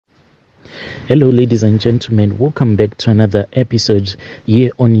Hello, ladies and gentlemen. Welcome back to another episode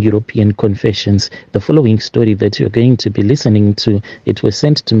here on European Confessions. The following story that you're going to be listening to, it was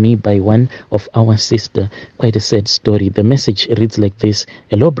sent to me by one of our sister. Quite a sad story. The message reads like this.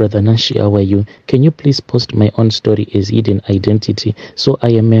 Hello, Brother Nashi, how are you? Can you please post my own story as hidden identity? So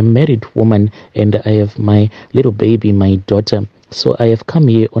I am a married woman and I have my little baby, my daughter. So I have come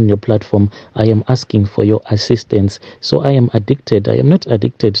here on your platform. I am asking for your assistance. So I am addicted. I am not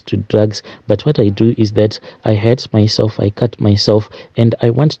addicted to drugs, but what I do is that I hurt myself, I cut myself, and I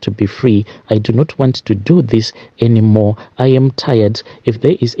want to be free. I do not want to do this anymore. I am tired. If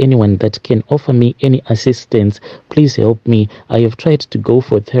there is anyone that can offer me any assistance, please help me. I have tried to go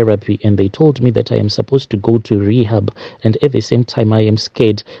for therapy and they told me that I am supposed to go to rehab, and at the same time I am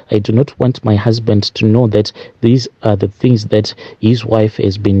scared. I do not want my husband to know that these are the things that his wife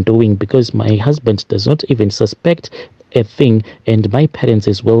has been doing, because my husband does not even suspect a thing, and my parents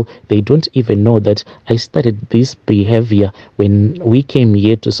as well, they don't even know that I started this behavior when we came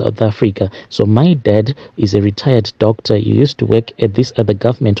here to South Africa. So my dad is a retired doctor. He used to work at this other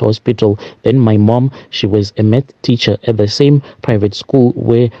government hospital. Then my mom, she was a math teacher at the same private school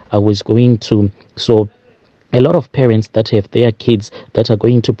where I was going to. So a lot of parents that have their kids that are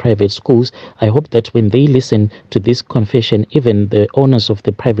going to private schools, I hope that when they listen to this confession, even the owners of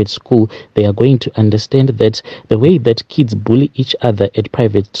the private school, they are going to understand that the way that kids bully each other at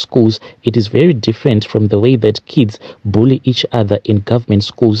private schools, it is very different from the way that kids bully each other in government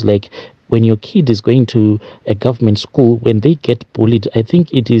schools. Like, when your kid is going to a government school, when they get bullied, I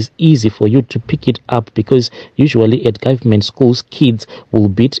think it is easy for you to pick it up, because usually at government schools, kids will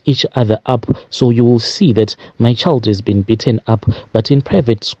beat each other up. So you will see that my child has been beaten up. But in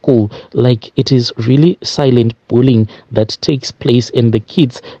private school, like, it is really silent bullying that takes place, and the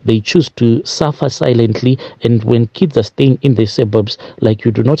kids, they choose to suffer silently. And when kids are staying in the suburbs, like,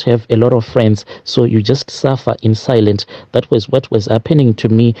 you do not have a lot of friends, so you just suffer in silence. That was what was happening to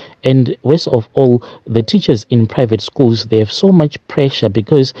me. And worst of all, the teachers in private schools, they have so much pressure,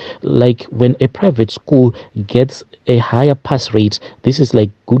 because like, when a private school gets a higher pass rate, this is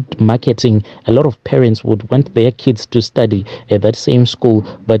like good marketing. A lot of parents would want their kids to study at that same school,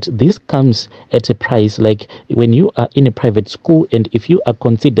 but this comes at a price. Like, when you are in a private school, and if you are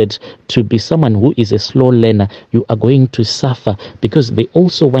considered to be someone who is a slow learner, you are going to suffer, because they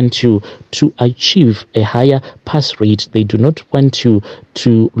also want you to achieve a higher pass rate. They do not want you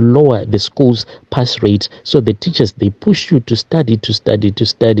to lower the school's pass rate. So the teachers, they push you to study, to study, to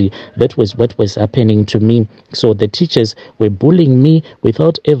study. That was what was happening to me. So the teachers were bullying me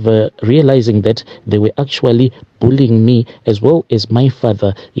without ever realizing that they were actually bullying me, as well as my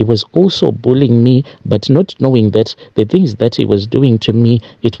father. He was also bullying me, but not knowing that the things that he was doing to me,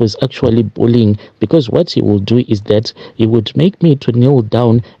 it was actually bullying. Because what he would do is that he would make me to kneel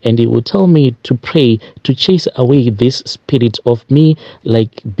down, and he would tell me to pray to chase away this spirit of me,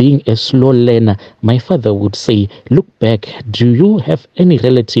 like, being a slow learner. My father would say, look back, do you have any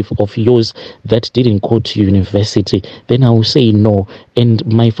relative of yours that didn't go to university? Then I will say no. And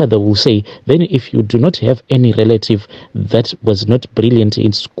my father will say, then if you do not have any relative that was not brilliant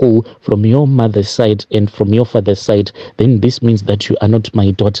in school from your mother's side and from your father's side, then this means that you are not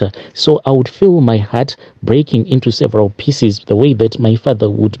my daughter. So I would feel my heart breaking into several pieces, the way that my father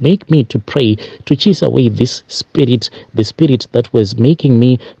would make me to pray to chase away this spirit, the spirit that was making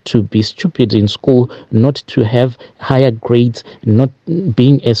me to be stupid in school, not to have higher grades, not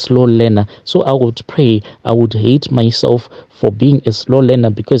being a slow learner. So I would pray. I would hate myself for being a slow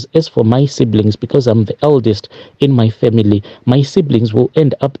learner, because as for my siblings, because I'm the eldest in my family, my siblings will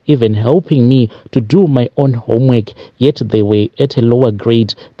end up even helping me to do my own homework, yet they were at a lower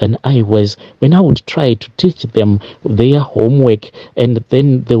grade than I was. When I would try to teach them their homework, and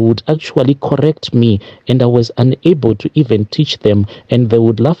then they would actually correct me, and I was unable to even teach them, and they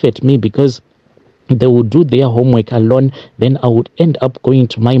would laugh at me because they would do their homework alone. Then I would end up going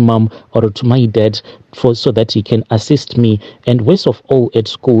to my mom or to my dad so that he can assist me. And worst of all, at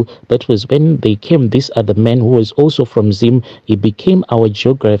school, that was when they came, this other man who was also from Zim. He became our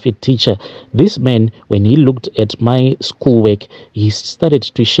geography teacher. This man, when he looked at my schoolwork, he started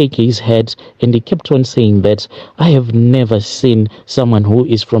to shake his head, and he kept on saying that I have never seen someone who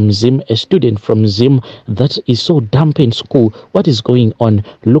is from Zim, a student from Zim, that is so dumb in school. What is going on?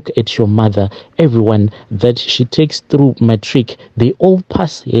 Look at your mother. Everyone that she takes through matric, they all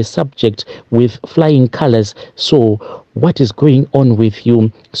pass her subject with flying flying colors. So what is going on with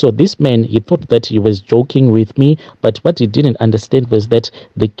you? So this man, he thought that he was joking with me, but what he didn't understand was that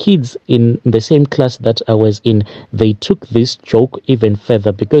the kids in the same class that I was in, they took this joke even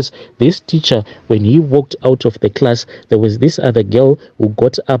further, because this teacher, when he walked out of the class, there was this other girl who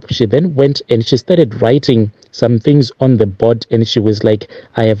got up. She then went and she started writing some things on the board, and she was like,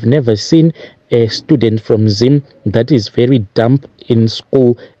 I have never seen a student from Zim that is very dumb in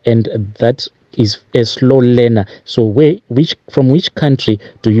school and that is a slow learner. So from which country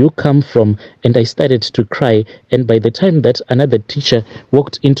do you come from? And I started to cry. And by the time that another teacher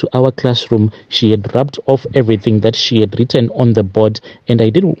walked into our classroom, she had rubbed off everything that she had written on the board, and I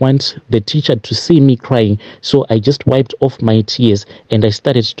didn't want the teacher to see me crying, so I just wiped off my tears and I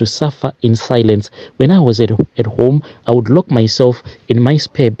started to suffer in silence. When I was at home, I would lock myself in my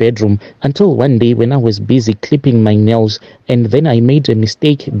spare bedroom until one day when I was busy clipping my nails, and then I made a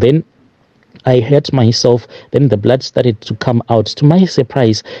mistake. Then I hurt myself, then the blood started to come out. To my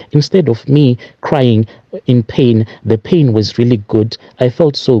surprise, instead of me crying in pain, the pain was really good. I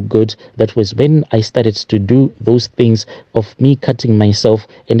felt so good. That was when I started to do those things of me cutting myself.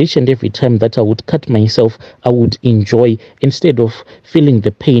 And each and every time that I would cut myself, I would enjoy. Instead of feeling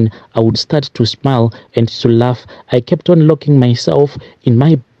the pain, I would start to smile and to laugh. I kept on locking myself in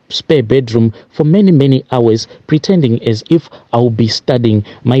my spare bedroom for many hours, pretending as if I would be studying.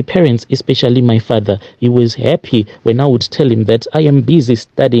 My parents, especially my father, he was happy when I would tell him that I am busy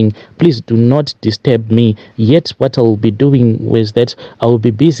studying, please do not disturb me. Yet what I will be doing was that I will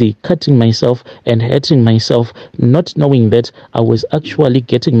be busy cutting myself and hurting myself, not knowing that I was actually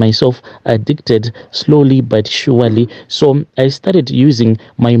getting myself addicted slowly but surely. So I started using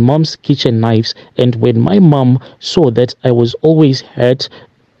my mom's kitchen knives, and when my mom saw that I was always hurt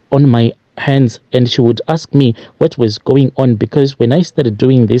on my hands, and she would ask me what was going on, because when I started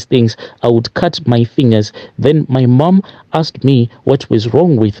doing these things, I would cut my fingers. Then my mom asked me what was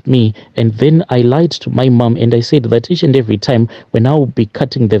wrong with me, and then I lied to my mom and I said that each and every time when I would be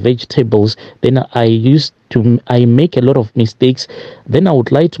cutting the vegetables, then I make a lot of mistakes. Then I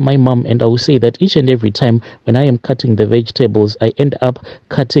would lie to my mom and I would say that each and every time when I am cutting the vegetables, I end up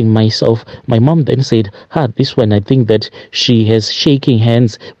cutting myself. My mom then said, this one, I think that she has shaking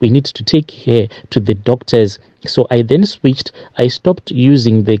hands. We need to take her to the doctors. So I then switched. I stopped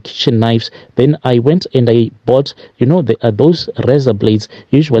using the kitchen knives. Then I went and I bought, those razor blades.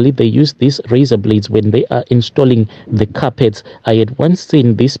 Usually they use these razor blades when they are installing the carpets. I had once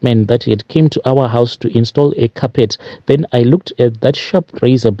seen this man that he had came to our house to install a carpet. Then I looked at that sharp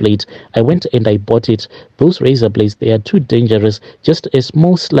razor blade. I went and I bought it. Those razor blades, they are too dangerous. Just a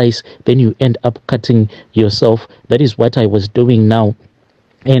small slice, then you end up cutting yourself. That is what I was doing now.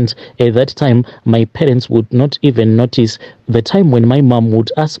 And at that time, my parents would not even notice. The time when my mom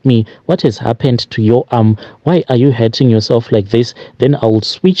would ask me, what has happened to your arm? Why are you hurting yourself like this? Then I would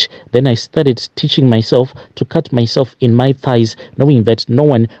switch. Then I started teaching myself to cut myself in my thighs, knowing that no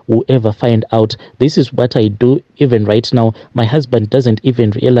one will ever find out. This is what I do even right now. My husband doesn't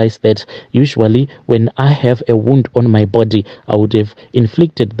even realize that. Usually, when I have a wound on my body, I would have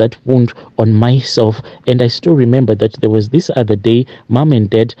inflicted that wound on myself. And I still remember that there was this other day, mom and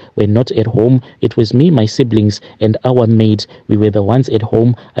dad were not at home. It was me, my siblings, and our maid. We were the ones at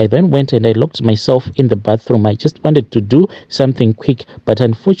home. I then went and I locked myself in the bathroom. I just wanted to do something quick, but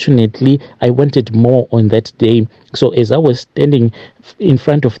unfortunately, I wanted more on that day. So as I was standing in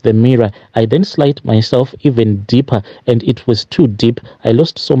front of the mirror, I then slid myself even deeper, and it was too deep. I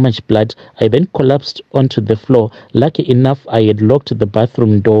lost so much blood. I then collapsed onto the floor. Lucky enough, I had locked the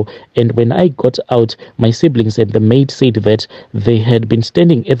bathroom door, and when I got out, my siblings and the maid said that they had been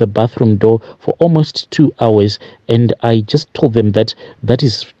standing at the bathroom door for almost 2 hours, and I just told them that that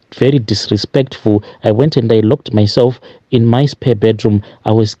is very disrespectful. I went and I locked myself in my spare bedroom.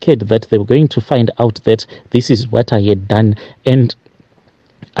 I was scared that they were going to find out that this is what I had done, and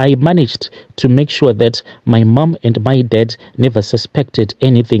I managed to make sure that my mom and my dad never suspected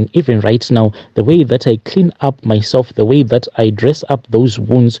anything. Even right now, the way that I clean up myself, the way that I dress up those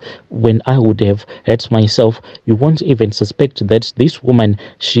wounds when I would have hurt myself, you won't even suspect that this woman,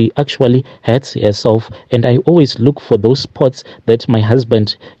 she actually hurts herself. And I always look for those spots that my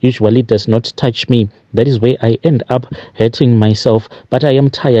husband usually does not touch me. That is where I end up hurting myself. But I am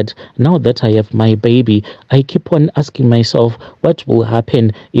tired. Now that I have my baby, I keep on asking myself, what will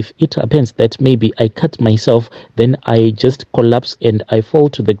happen if it happens that maybe I cut myself, then I just collapse and I fall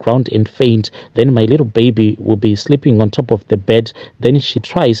to the ground and faint. Then my little baby will be sleeping on top of the bed. Then she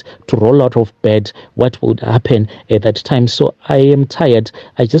tries to roll out of bed. What would happen at that time? So I am tired.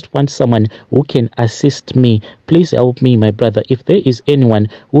 I just want someone who can assist me. Please help me, my brother. If there is anyone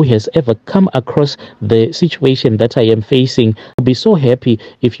who has ever come across the situation that I am facing, I'll be so happy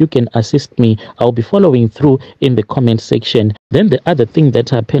if you can assist me. I'll be following through in the comment section. Then the other thing that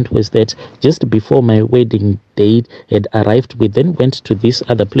happened was that just before my wedding date had arrived, we then went to this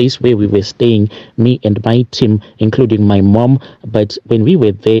other place where we were staying, me and my team, including my mom. But when we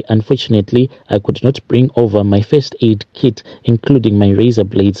were there, unfortunately, I could not bring over my first aid kit, including my razor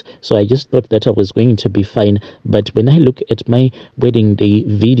blades. So I just thought that I was going to be fine. But when I look at my wedding day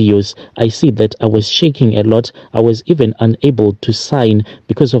videos, I see that I was shaking a lot. I was even unable to sign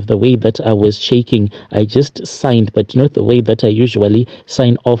because of the way that I was shaking. I just signed, but not the way that I usually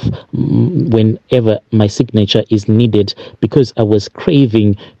sign off whenever my signature is needed, because I was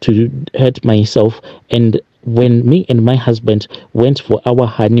craving to hurt myself. And when me and my husband went for our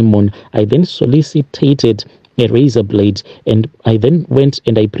honeymoon, I then solicited a razor blade, and I then went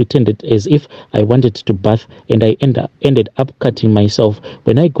and I pretended as if I wanted to bath, and I ended up cutting myself.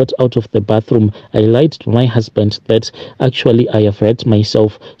 When I got out of the bathroom, I lied to my husband that actually I have hurt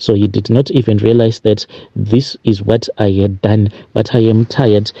myself, so he did not even realize that this is what I had done. But I am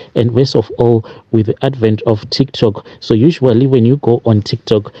tired, and worst of all, with the advent of TikTok. So usually when you go on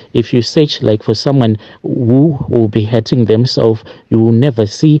TikTok, if you search like for someone who will be hurting themselves, you will never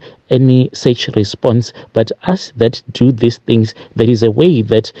see any search response. But us that do these things, there is a way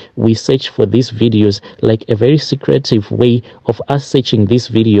that we search for these videos, like a very secretive way of us searching these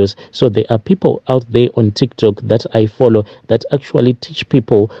videos. So there are people out there on TikTok that I follow that actually teach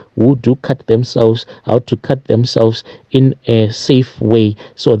people who do cut themselves how to cut themselves in a safe way.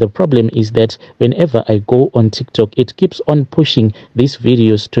 So the problem is that whenever I go on TikTok, it keeps on pushing these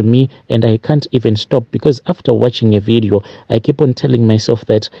videos to me, and I can't even stop, because after watching a video, I keep on telling myself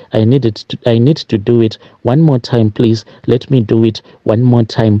that I need to do it one more time. Please let me do it one more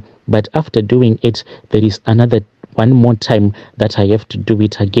time. But after doing it, there is another one more time that I have to do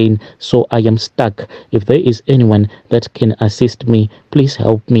it again. So I am stuck. If there is anyone that can assist me, please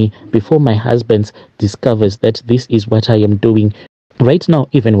help me before my husband discovers that this is what I am doing. Right now,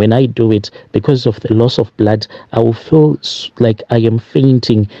 even when I do it, because of the loss of blood, I will feel like I am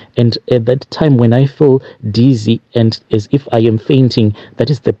fainting. And at that time, when I feel dizzy and as if I am fainting, that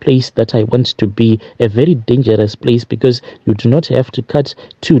is the place that I want to be. A very dangerous place, because you do not have to cut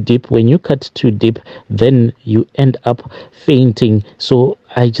too deep. When you cut too deep, then you end up fainting. So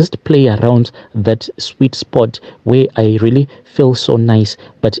I just play around that sweet spot where I really feel so nice,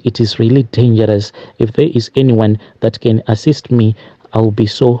 but it is really dangerous. If there is anyone that can assist me, I'll be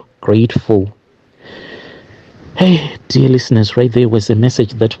so grateful. Hey, dear listeners, right there was a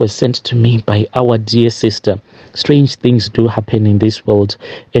message that was sent to me by our dear sister. Strange things do happen in this world.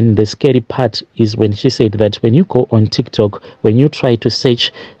 And the scary part is when she said that when you go on TikTok, when you try to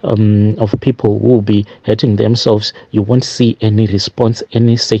search of people who will be hurting themselves, you won't see any response,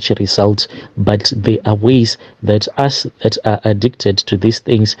 any search result. But there are ways that us that are addicted to these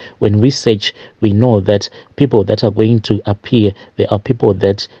things, when we search, we know that people that are going to appear, there are people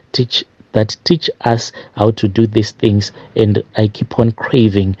that teach us how to do these things. And I keep on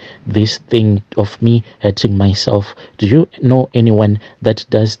craving this thing of me hurting myself. Do you know anyone that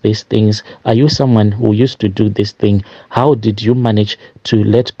does these things? Are you someone who used to do this thing? How did you manage to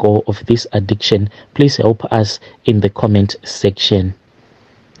let go of this addiction? Please help us in the comment section.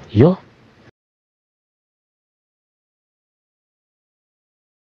 Yo.